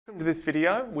To this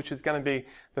video, which is going to be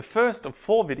the first of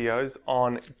 4 videos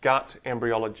on gut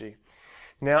embryology.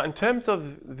 Now, in terms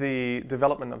of the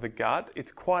development of the gut,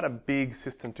 it's quite a big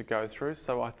system to go through,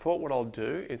 so I thought what I'll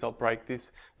do is I'll break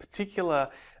this particular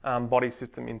body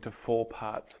system into 4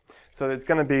 parts. So there's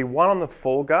going to be one on the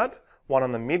foregut, one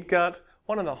on the midgut,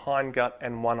 one on the hindgut,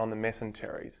 and one on the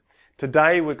mesenteries.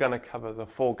 Today we're going to cover the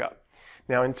foregut.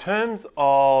 Now, in terms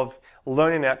of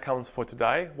learning outcomes for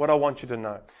today, what I want you to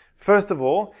know. First of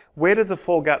all, where does the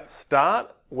foregut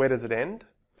start? Where does it end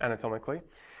anatomically?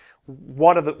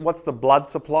 What's the blood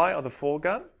supply of the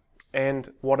foregut?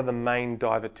 And what are the main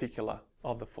diverticula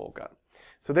of the foregut?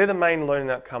 So they're the main learning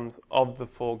outcomes of the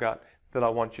foregut that I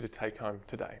want you to take home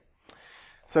today.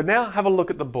 So now have a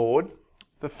look at the board.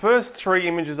 The first 3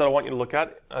 images that I want you to look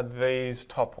at are these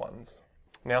top ones.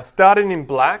 Now, starting in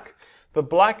black, the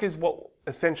black is what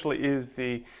essentially is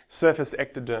the surface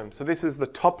ectoderm. So this is the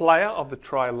top layer of the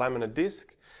trilaminar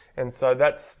disc, and so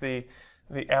that's the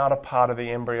outer part of the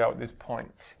embryo at this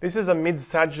point. This is a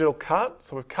mid-sagittal cut,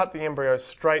 so we've cut the embryo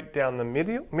straight down the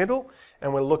middle,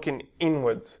 and we're looking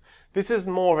inwards. This is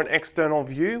more of an external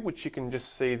view, which you can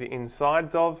just see the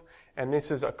insides of, and this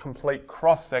is a complete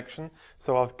cross-section.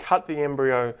 So I've cut the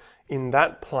embryo in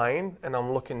that plane, and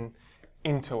I'm looking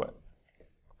into it.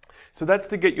 So that's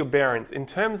to get your bearings. In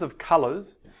terms of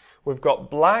colours, we've got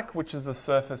black, which is the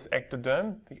surface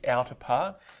ectoderm, the outer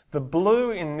part. The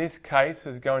blue in this case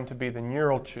is going to be the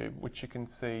neural tube, which you can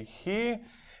see here,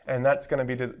 and that's going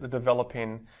to be the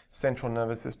developing central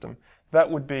nervous system. That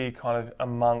would be kind of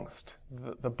amongst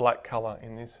the black colour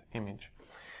in this image.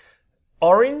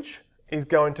 Orange is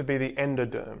going to be the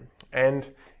endoderm,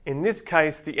 and in this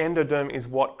case, the endoderm is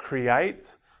what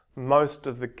creates most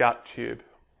of the gut tube.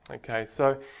 Okay,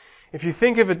 so if you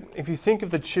think of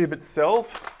the tube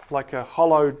itself like a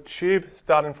hollow tube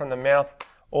starting from the mouth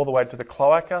all the way to the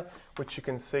cloaca, which you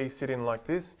can see sitting like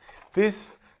this,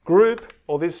 this group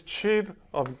or this tube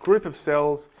of group of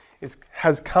cells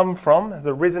has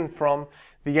arisen from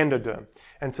the endoderm,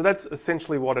 and so that's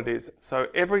essentially what it is. So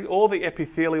all the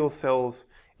epithelial cells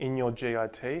in your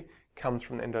GIT comes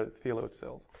from the endothelial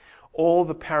cells. All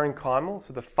the parenchymal,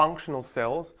 so the functional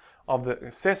cells of the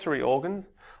accessory organs,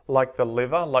 like the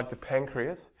liver, like the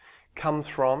pancreas, comes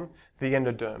from the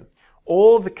endoderm.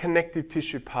 All the connective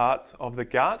tissue parts of the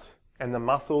gut and the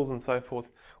muscles and so forth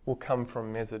will come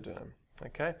from mesoderm.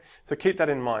 Okay, so keep that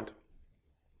in mind.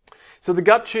 So the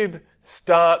gut tube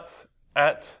starts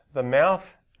at the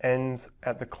mouth, ends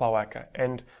at the cloaca,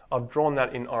 and I've drawn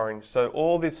that in orange. So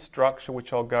all this structure,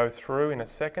 which I'll go through in a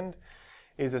second,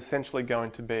 is essentially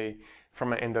going to be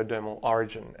from an endodermal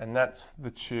origin, and that's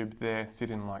the tube there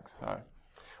sitting like so.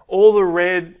 All the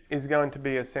red is going to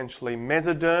be essentially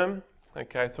mesoderm.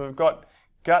 Okay, so we've got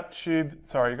you've got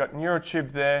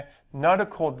neurotube there,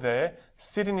 notochord there.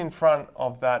 Sitting in front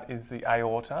of that is the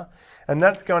aorta, and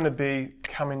that's going to be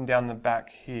coming down the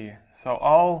back here. So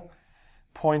I'll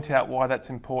point out why that's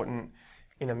important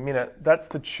in a minute. That's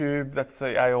the tube, that's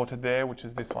the aorta there, which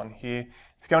is this one here.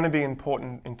 It's going to be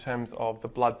important in terms of the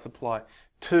blood supply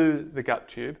to the gut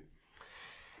tube.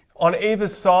 On either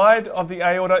side of the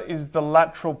aorta is the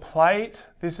lateral plate.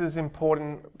 This is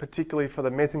important particularly for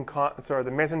the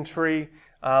mesentery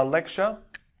lecture,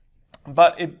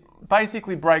 but it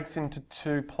basically breaks into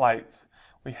 2 plates.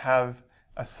 We have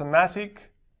a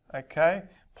somatic,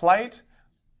 plate,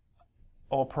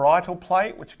 or parietal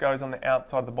plate, which goes on the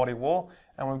outside of the body wall,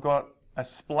 and we've got a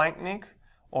splanchnic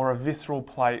or a visceral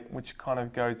plate, which kind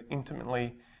of goes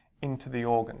intimately into the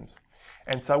organs.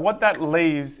 And so what that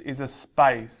leaves is a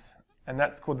space, and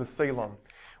that's called the coelom,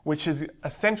 which is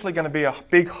essentially going to be a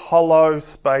big hollow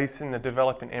space in the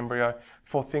developing embryo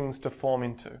for things to form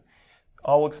into.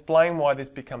 I'll explain why this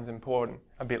becomes important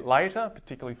a bit later,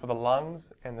 particularly for the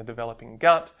lungs and the developing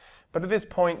gut. But at this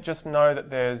point, just know that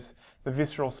there's the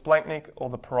visceral splanchnic or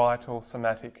the parietal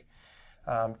somatic,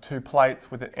 2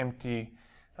 plates with an empty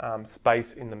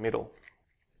space in the middle.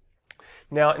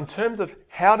 Now, in terms of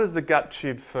how does the gut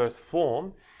tube first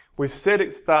form, we've said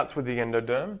it starts with the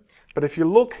endoderm, but if you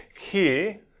look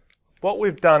here, what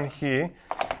we've done here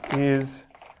is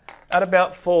at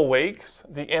about 4 weeks,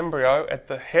 the embryo at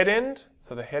the head end,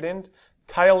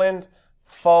 tail end,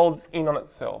 folds in on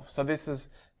itself. So this is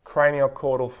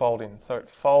craniocaudal folding. So it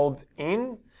folds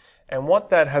in, and what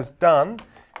that has done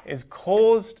is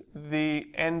caused the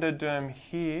endoderm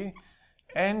here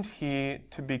and here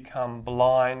to become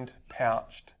blind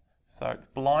pouched. So it's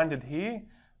blinded here,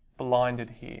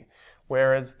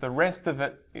 whereas the rest of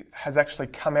it has actually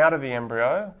come out of the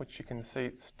embryo, which you can see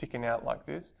it's sticking out like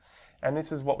this, and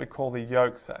this is what we call the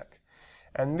yolk sac.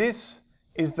 And this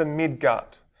is the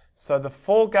midgut. So the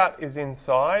foregut is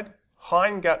inside,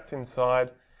 hindgut's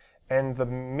inside, and the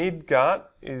midgut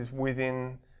is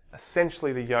within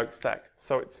essentially the yolk sac.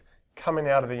 So it's coming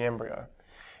out of the embryo.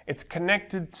 It's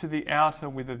connected to the outer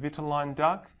with a vitelline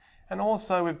duct, and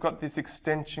also we've got this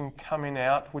extension coming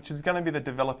out, which is going to be the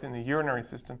developing the urinary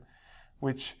system,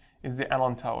 which is the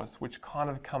allantois, which kind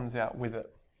of comes out with it.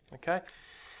 Okay.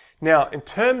 Now, in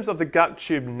terms of the gut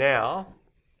tube now,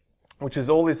 which is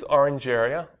all this orange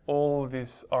area, all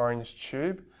this orange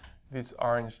tube,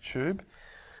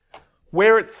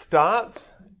 where it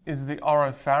starts is the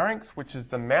oropharynx, which is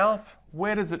the mouth.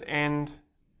 Where does it end?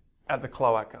 At the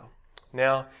cloaca.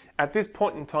 Now, at this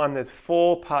point in time, there's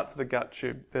 4 parts of the gut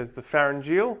tube. There's the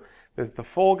pharyngeal, there's the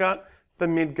foregut, the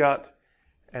midgut,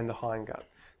 and the hindgut.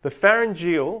 The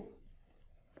pharyngeal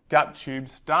gut tube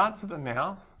starts at the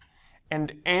mouth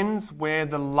and ends where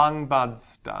the lung buds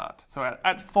start. So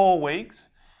at 4 weeks,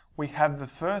 we have the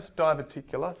first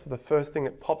diverticular, so the first thing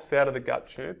that pops out of the gut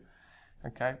tube,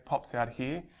 okay, pops out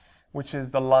here, which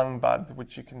is the lung buds,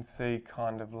 which you can see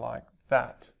kind of like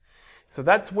that. So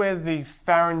that's where the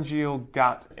pharyngeal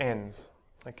gut ends,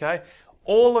 okay?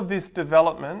 All of this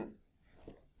development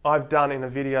I've done in a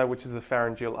video, which is the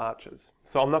pharyngeal arches.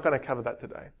 So I'm not going to cover that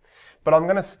today. But I'm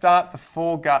going to start the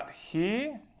foregut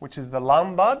here, which is the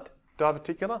lung bud,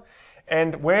 diverticular,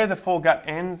 and where the foregut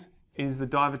ends is the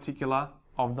diverticular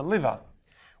of the liver,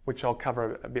 which I'll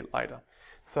cover a bit later.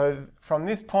 So from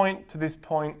this point to this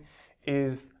point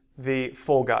is the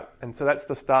foregut, and so that's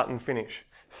the start and finish.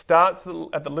 Starts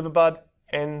at the liver bud,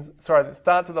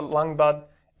 starts at the lung bud,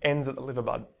 ends at the liver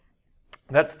bud.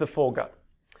 That's the foregut.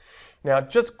 Now,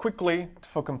 just quickly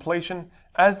for completion,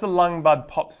 as the lung bud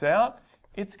pops out,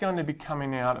 it's going to be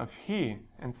coming out of here,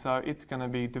 and so it's going to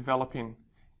be developing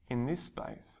in this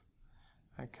space,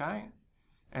 okay?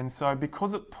 And so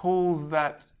because it pulls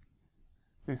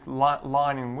this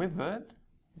lining with it,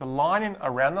 the lining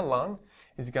around the lung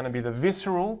is going to be the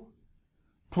visceral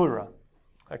pleura,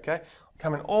 okay?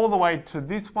 Coming all the way to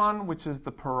this one, which is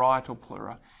the parietal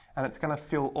pleura, and it's going to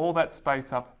fill all that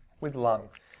space up with lung.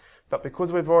 But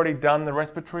because we've already done the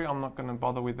respiratory, I'm not going to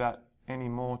bother with that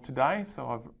anymore today, so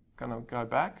I'm going to go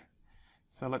back.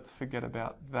 So let's forget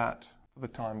about that for the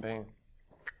time being.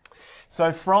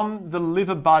 So from the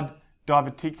liver bud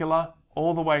diverticular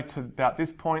all the way to about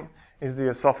this point is the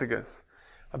esophagus,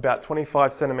 about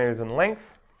 25 centimeters in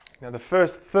length. Now the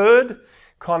first third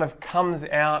kind of comes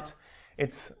out,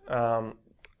 it's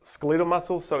skeletal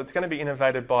muscle, so it's going to be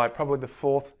innervated by probably the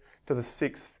 4th to the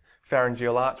 6th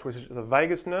pharyngeal arch, which is the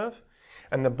vagus nerve,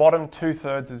 and the bottom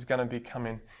 2/3 is going to be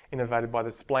innervated by the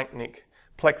splanchnic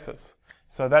plexus.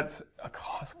 So that's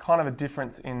kind of a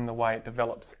difference in the way it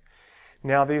develops.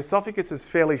 Now the esophagus is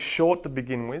fairly short to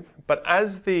begin with, but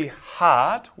as the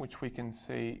heart, which we can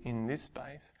see in this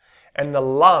space, and the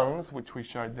lungs, which we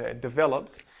showed there,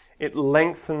 develops, it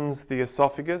lengthens the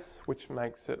esophagus, which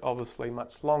makes it obviously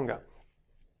much longer.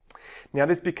 Now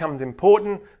this becomes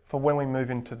important for when we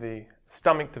move into the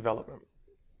stomach development.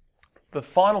 The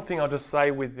final thing I'll just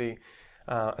say with the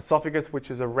esophagus,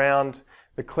 which is around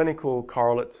the clinical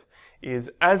correlates,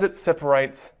 is as it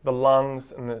separates the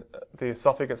lungs and the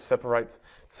esophagus separates,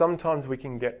 sometimes we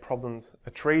can get problems,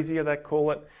 atresia they call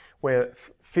it, where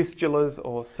fistulas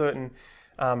or certain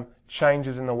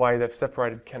changes in the way they've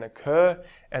separated can occur,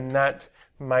 and that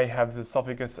may have the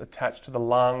esophagus attached to the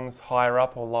lungs higher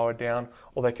up or lower down,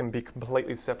 or they can be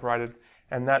completely separated,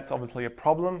 and that's obviously a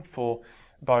problem for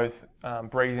both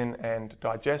breathing and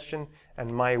digestion and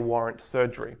may warrant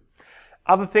surgery.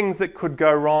 Other things that could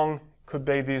go wrong could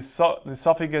be the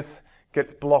esophagus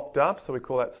gets blocked up, so we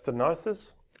call that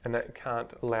stenosis, and that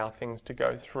can't allow things to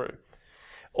go through.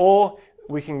 Or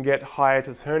we can get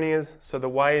hiatus hernias, so the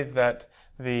way that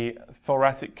the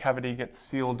thoracic cavity gets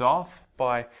sealed off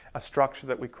by a structure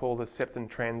that we call the septum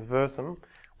transversum,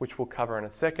 which we'll cover in a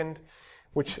second,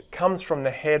 which comes from the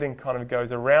head and kind of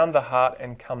goes around the heart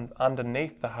and comes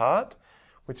underneath the heart,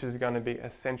 which is going to be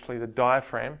essentially the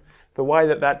diaphragm. The way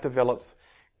that that develops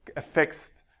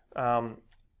affects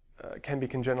can be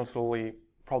congenitally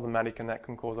problematic, and that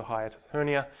can cause a hiatus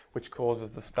hernia, which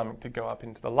causes the stomach to go up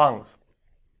into the lungs.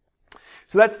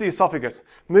 So that's the esophagus.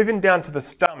 Moving down to the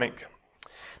stomach.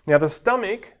 Now the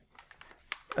stomach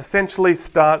essentially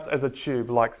starts as a tube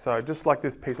like so, just like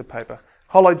this piece of paper.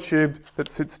 Hollow tube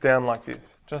that sits down like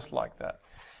this, just like that.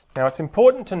 Now it's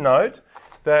important to note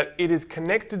that it is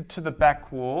connected to the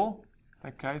back wall.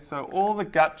 Okay, so all the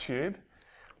gut tube,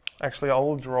 actually I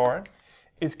will draw it,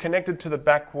 is connected to the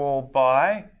back wall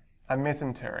by a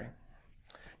mesentery.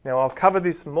 Now I'll cover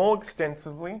this more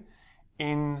extensively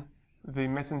in the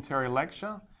mesentery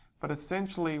lecture, but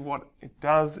essentially what it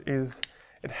does is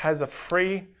it has a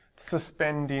free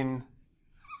suspending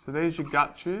So there's your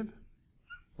gut tube,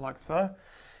 like so.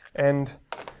 And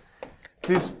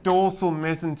this dorsal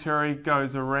mesentery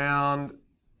goes around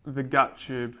the gut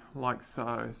tube, like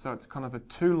so. So it's kind of a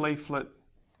 2-leaflet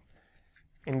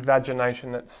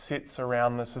invagination that sits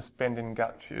around the suspending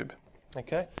gut tube.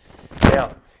 Okay?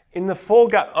 Now, in the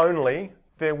foregut only,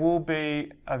 there will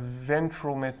be a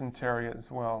ventral mesentery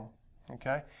as well,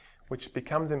 okay? Which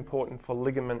becomes important for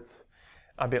ligaments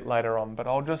a bit later on, but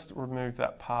I'll just remove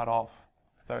that part off.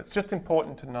 So it's just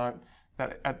important to note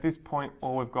that at this point,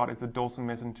 all we've got is a dorsal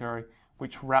mesentery,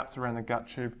 which wraps around the gut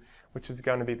tube, which is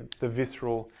going to be the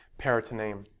visceral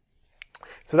peritoneum.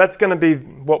 So that's going to be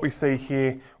what we see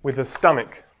here with the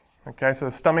stomach. Okay, so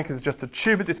the stomach is just a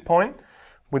tube at this point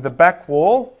with the back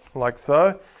wall, like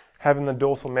so, having the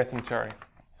dorsal mesentery.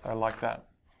 So like that.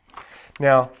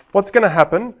 Now, what's going to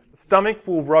happen? The stomach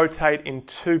will rotate in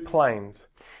 2 planes.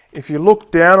 If you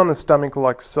look down on the stomach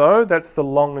like so, that's the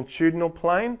longitudinal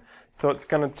plane. So it's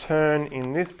going to turn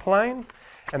in this plane.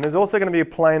 And there's also going to be a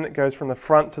plane that goes from the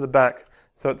front to the back.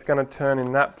 So it's going to turn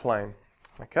in that plane.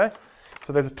 Okay?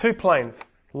 So there's 2 planes,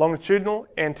 longitudinal,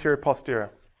 anterior, posterior.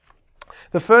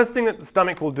 The first thing that the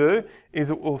stomach will do is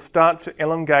it will start to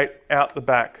elongate out the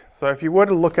back. So if you were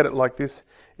to look at it like this,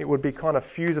 it would be kind of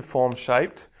fusiform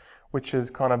shaped, which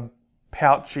is kind of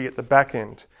pouchy at the back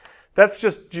end. That's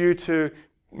just due to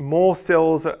more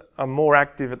cells are more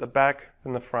active at the back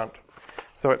than the front.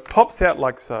 So it pops out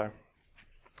like so.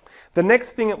 The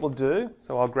next thing it will do,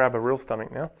 so I'll grab a real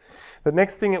stomach now. The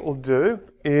next thing it will do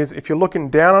is, if you're looking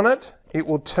down on it, it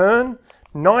will turn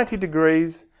 90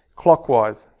 degrees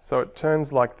clockwise. So it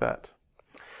turns like that.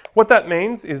 What that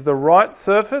means is the right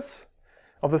surface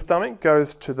of the stomach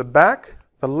goes to the back,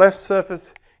 the left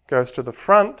surface goes to the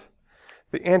front,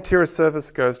 the anterior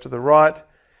surface goes to the right,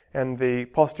 and the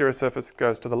posterior surface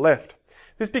goes to the left.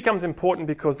 This becomes important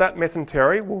because that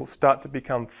mesentery will start to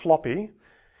become floppy,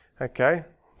 okay,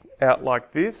 out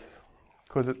like this,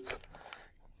 because it's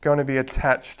going to be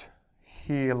attached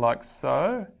here like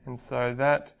so, and so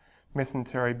that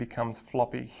mesentery becomes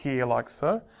floppy here like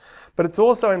so. But it's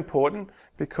also important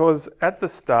because at the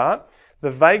start,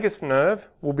 the vagus nerve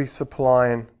will be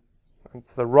supplying,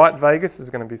 the right vagus is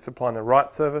going to be supplying the right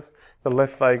surface, the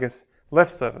left vagus,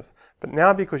 left surface. But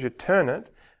now because you turn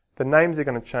it, the names are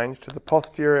going to change to the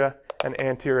posterior and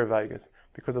anterior vagus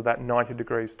because of that 90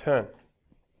 degrees turn.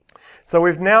 So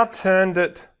we've now turned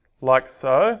it like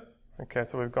so. Okay,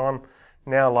 so we've gone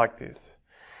now like this.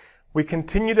 We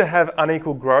continue to have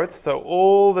unequal growth, so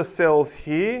all the cells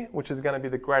here, which is going to be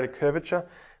the greater curvature,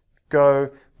 go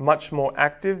much more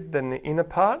active than the inner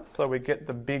parts, so we get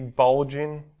the big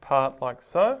bulging part like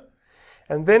so.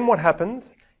 And then what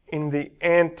happens, in the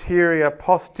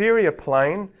anterior-posterior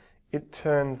plane, it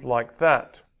turns like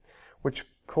that, which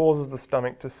causes the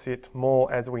stomach to sit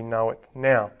more as we know it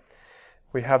now.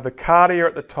 We have the cardia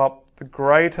at the top, the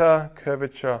greater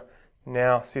curvature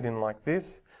now sitting like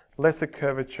this, lesser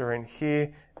curvature in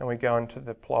here, and we go into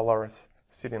the pylorus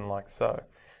sitting like so.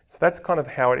 So that's kind of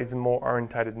how it is more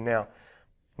orientated now.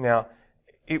 Now,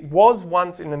 it was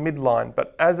once in the midline,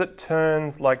 but as it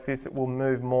turns like this, it will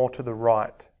move more to the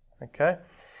right, okay?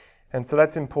 And so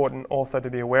that's important also to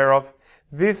be aware of.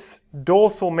 This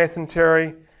dorsal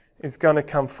mesentery is going to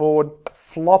come forward,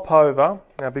 flop over.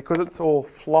 Now, because it's all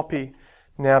floppy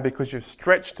now because you've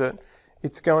stretched it,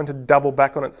 it's going to double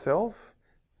back on itself,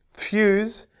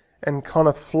 fuse, and kind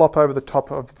of flop over the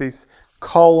top of this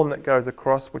colon that goes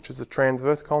across, which is a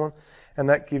transverse colon, and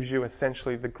that gives you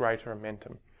essentially the greater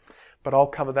omentum. But I'll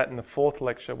cover that in the 4th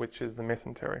lecture, which is the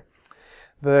mesentery.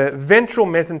 The ventral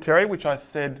mesentery, which I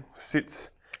said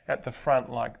sits at the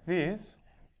front like this,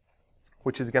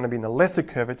 which is going to be in the lesser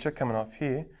curvature coming off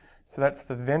here, so that's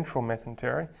the ventral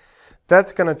mesentery,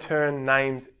 that's going to turn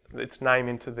its name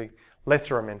into the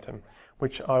lesser omentum,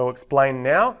 which I will explain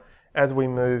now as we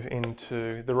move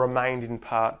into the remaining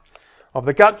part of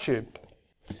the gut tube.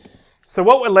 So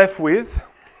what we're left with,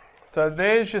 so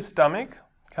there's your stomach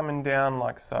coming down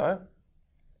like so.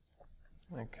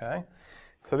 Okay,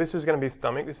 so this is going to be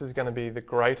stomach, this is going to be the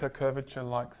greater curvature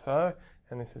like so,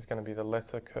 and this is going to be the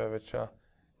lesser curvature,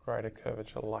 greater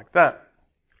curvature like that.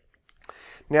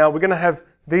 Now we're going to have,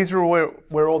 these are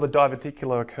where all the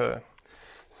diverticula occur.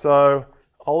 So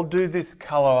I'll do this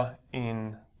colour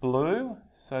in blue.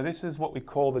 So this is what we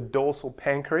call the dorsal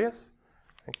pancreas.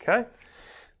 Okay.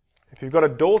 If you've got a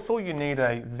dorsal, you need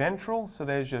a ventral. So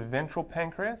there's your ventral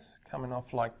pancreas coming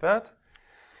off like that.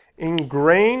 In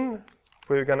green,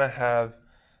 we're going to have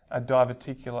a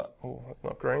diverticular. Oh, that's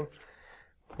not green.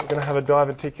 We're going to have a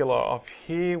diverticular off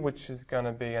here, which is going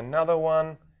to be another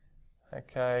one.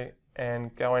 Okay.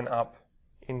 And going up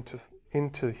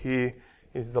into here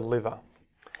is the liver.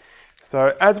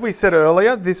 So as we said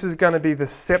earlier, this is going to be the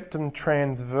septum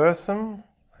transversum.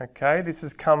 Okay, this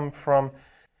has come from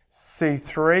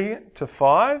C3 to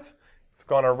 5. It's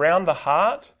gone around the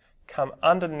heart, come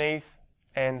underneath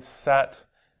and sat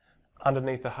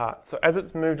underneath the heart. So as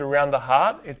it's moved around the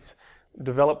heart, it's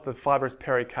developed the fibrous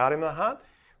pericardium of the heart,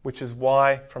 which is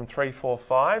why from 3, 4,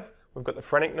 5, we've got the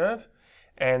phrenic nerve,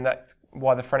 and that's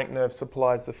why the phrenic nerve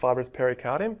supplies the fibrous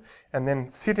pericardium. And then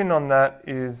sitting on that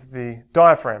is the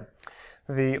diaphragm.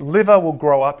 The liver will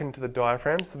grow up into the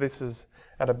diaphragm, so this is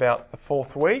at about the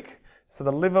 4th week. So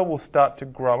the liver will start to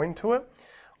grow into it.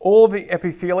 All the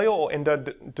epithelial or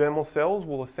endodermal cells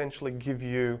will essentially give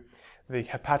you the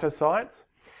hepatocytes.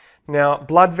 Now,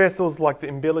 blood vessels like the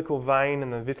umbilical vein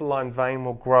and the vitelline vein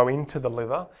will grow into the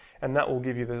liver, and that will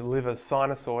give you the liver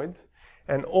sinusoids.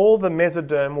 And all the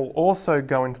mesoderm will also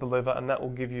go into the liver, and that will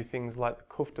give you things like the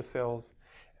Kupffer cells,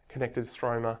 connective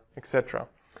stroma, etc.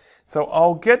 So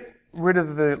I'll get rid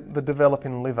of the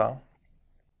developing liver.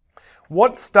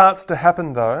 What starts to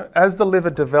happen though, as the liver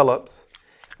develops,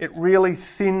 it really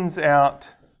thins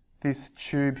out this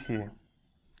tube here,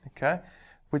 okay,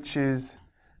 which is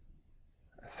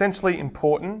essentially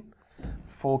important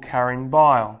for carrying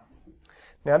bile.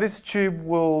 Now this tube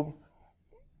will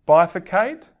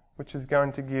bifurcate, which is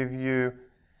going to give you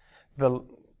the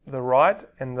right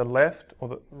and the left, or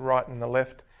the right and the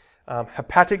left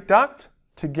hepatic duct.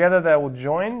 Together they will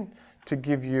join to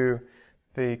give you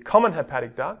the common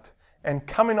hepatic duct, and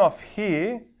coming off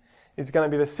here is going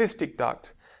to be the cystic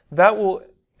duct. That will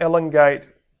elongate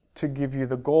to give you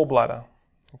the gallbladder.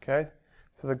 Okay,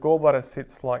 so the gallbladder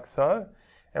sits like so,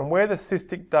 and where the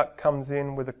cystic duct comes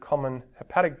in with a common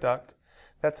hepatic duct,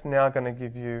 that's now going to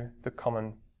give you the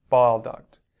common bile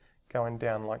duct, going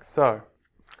down like so.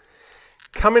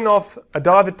 Coming off, a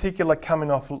diverticular coming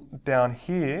off down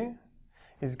here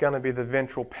is going to be the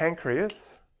ventral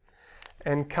pancreas,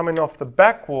 and coming off the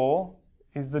back wall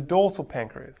is the dorsal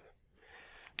pancreas.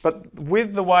 But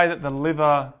with the way that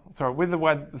with the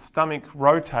way that the stomach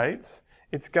rotates,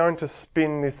 it's going to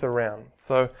spin this around.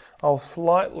 So I'll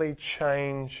slightly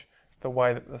change the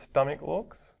way that the stomach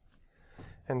looks.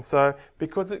 And so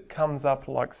because it comes up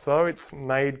like so, it's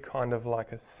made kind of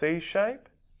like a C shape.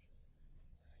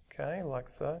 Okay, like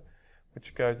so,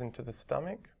 which goes into the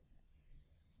stomach.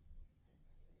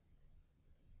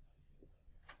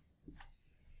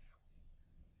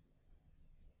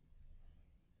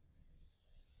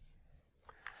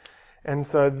 And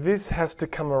so this has to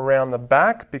come around the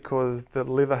back because the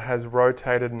liver has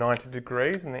rotated 90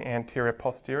 degrees in the anterior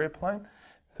posterior plane.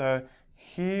 So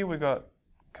here we got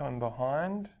coming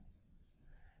behind,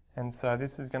 and so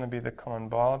this is going to be the common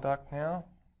bile duct now,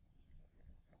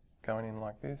 going in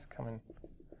like this, coming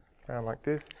around like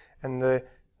this, and the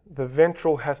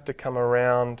ventral has to come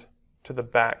around to the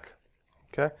back.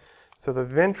 Okay, so the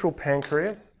ventral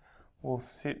pancreas will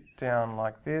sit down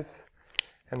like this,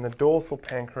 and the dorsal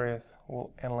pancreas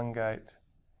will elongate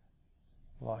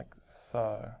like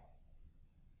so.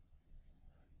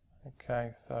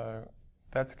 Okay, so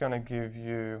that's going to give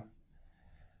you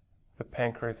the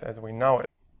pancreas as we know it.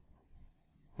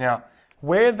 Now,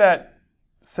 where that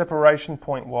separation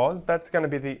point was, that's going to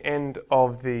be the end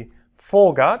of the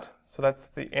foregut. So that's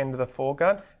the end of the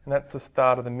foregut, and that's the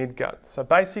start of the midgut. So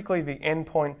basically the end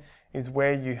point is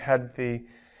where you had the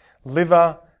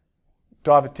liver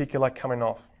diverticular coming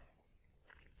off.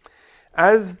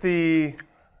 As the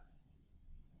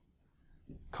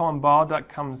common bile duct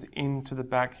comes into the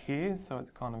back here, so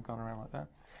it's kind of gone around like that,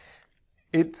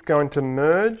 it's going to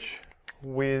merge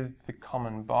with the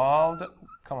common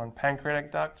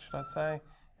pancreatic duct, should I say,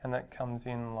 and that comes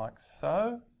in like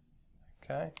so.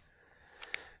 Okay.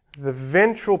 The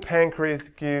ventral pancreas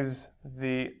gives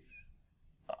the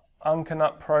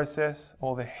Unkenut process,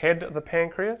 or the head of the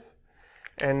pancreas,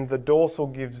 and the dorsal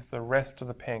gives the rest of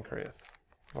the pancreas,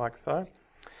 like so.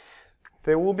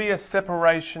 There will be a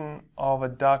separation of a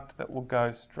duct that will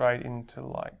go straight into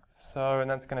like so, and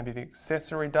that's going to be the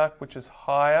accessory duct, which is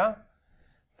higher.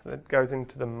 So that goes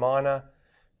into the minor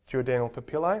duodenal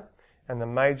papillae, and the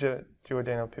major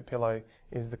duodenal papillae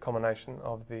is the combination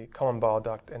of the common bile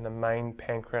duct and the main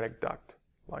pancreatic duct,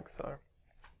 like so.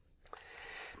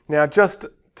 Now, just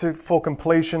for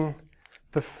completion,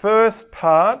 the first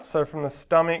part, so from the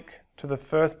stomach to the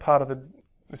first part of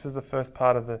this is the first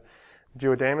part of the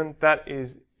duodenum, that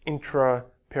is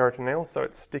intraperitoneal, so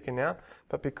it's sticking out.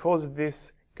 But because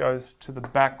this goes to the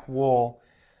back wall,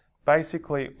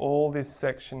 basically all this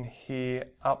section here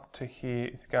up to here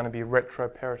is going to be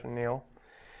retroperitoneal.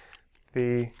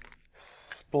 The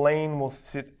spleen will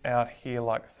sit out here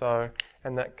like so,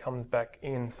 and that comes back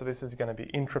in. So this is going to be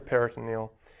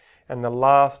intraperitoneal. and the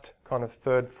last kind of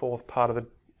third, fourth part of the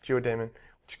duodenum,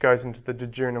 which goes into the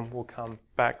jejunum, will come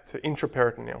back to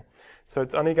intraperitoneal. So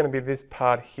it's only going to be this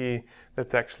part here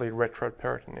that's actually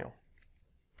retroperitoneal.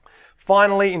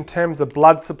 Finally, in terms of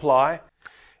blood supply,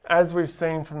 as we've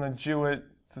seen from the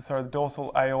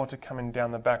dorsal aorta coming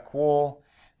down the back wall,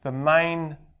 the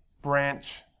main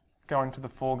branch going to the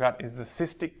foregut is the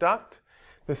cystic duct.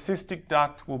 The cystic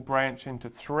duct will branch into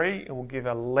three. It will give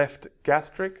a left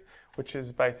gastric, which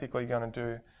is basically going to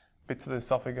do bits of the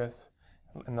esophagus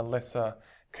and the lesser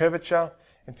curvature.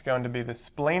 It's going to be the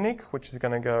splenic, which is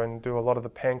going to go and do a lot of the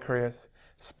pancreas,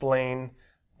 spleen,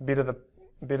 bit of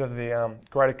the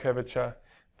greater curvature,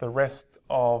 the rest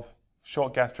of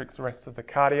short gastrics, the rest of the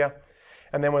cardia.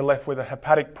 And then we're left with a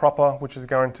hepatic proper, which is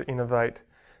going to innervate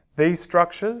these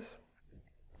structures,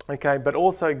 okay, but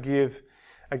also give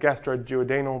a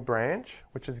gastroduodenal branch,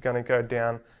 which is going to go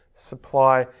down,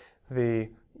 supply the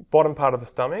bottom part of the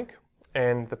stomach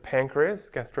and the pancreas,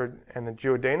 and the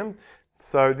duodenum.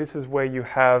 So this is where you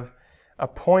have a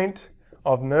point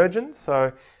of mergence.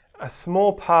 So a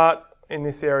small part in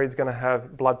this area is going to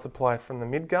have blood supply from the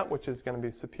midgut, which is going to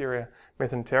be superior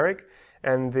mesenteric,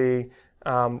 and the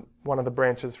one of the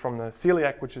branches from the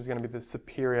celiac, which is going to be the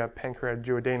superior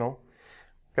pancreaduodenal,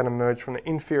 going to merge from the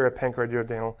inferior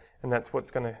pancreaduodenal, and that's what's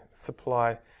going to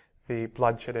supply the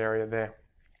bloodshed area there.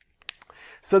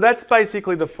 So that's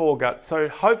basically the foregut. So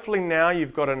hopefully now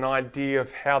you've got an idea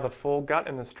of how the foregut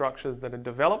and the structures that are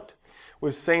developed.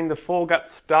 We've seen the foregut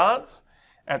starts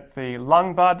at the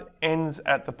lung bud, ends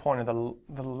at the point of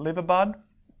the liver bud.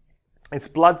 Its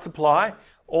blood supply,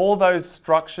 all those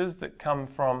structures that come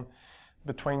from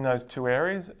between those two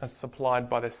areas are supplied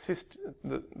by the celiac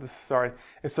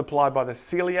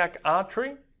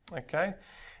artery. Okay,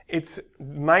 its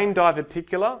main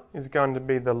diverticular is going to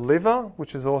be the liver,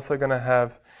 which is also going to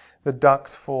have the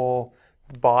ducts for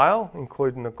bile,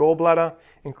 including the gallbladder.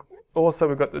 Also,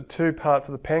 we've got the two parts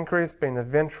of the pancreas, being the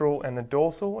ventral and the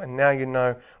dorsal, and now you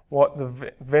know what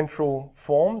the ventral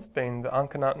forms, being the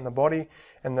uncinate in the body,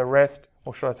 and the rest,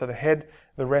 or should I say the head,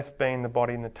 the rest being the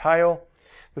body and the tail.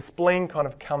 The spleen kind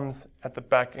of comes at the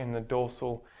back in the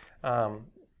dorsal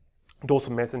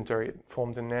mesentery, it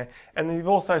forms in there. And then you've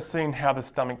also seen how the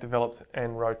stomach develops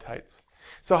and rotates.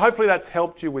 So hopefully that's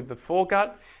helped you with the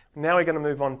foregut. Now we're going to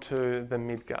move on to the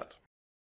midgut.